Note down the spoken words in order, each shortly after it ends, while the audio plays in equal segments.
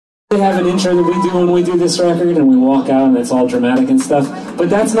We have an intro that we do when we do this record, and we walk out and it's all dramatic and stuff, but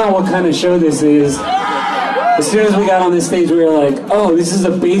that's not what kind of show this is. As soon as we got on this stage, we were like, oh, this is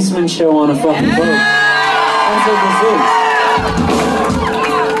a basement show on a fucking boat. That's what this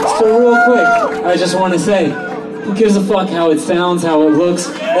is. So real quick, I just want to say, who gives a fuck how it sounds, how it looks?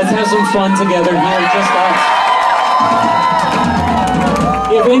 Let's have some fun together here, just us.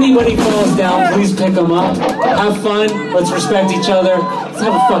 If anybody falls down, please pick them up. Have fun, let's respect each other. Let's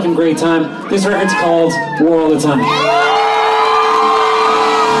have a fucking great time. This record's called War All the Time.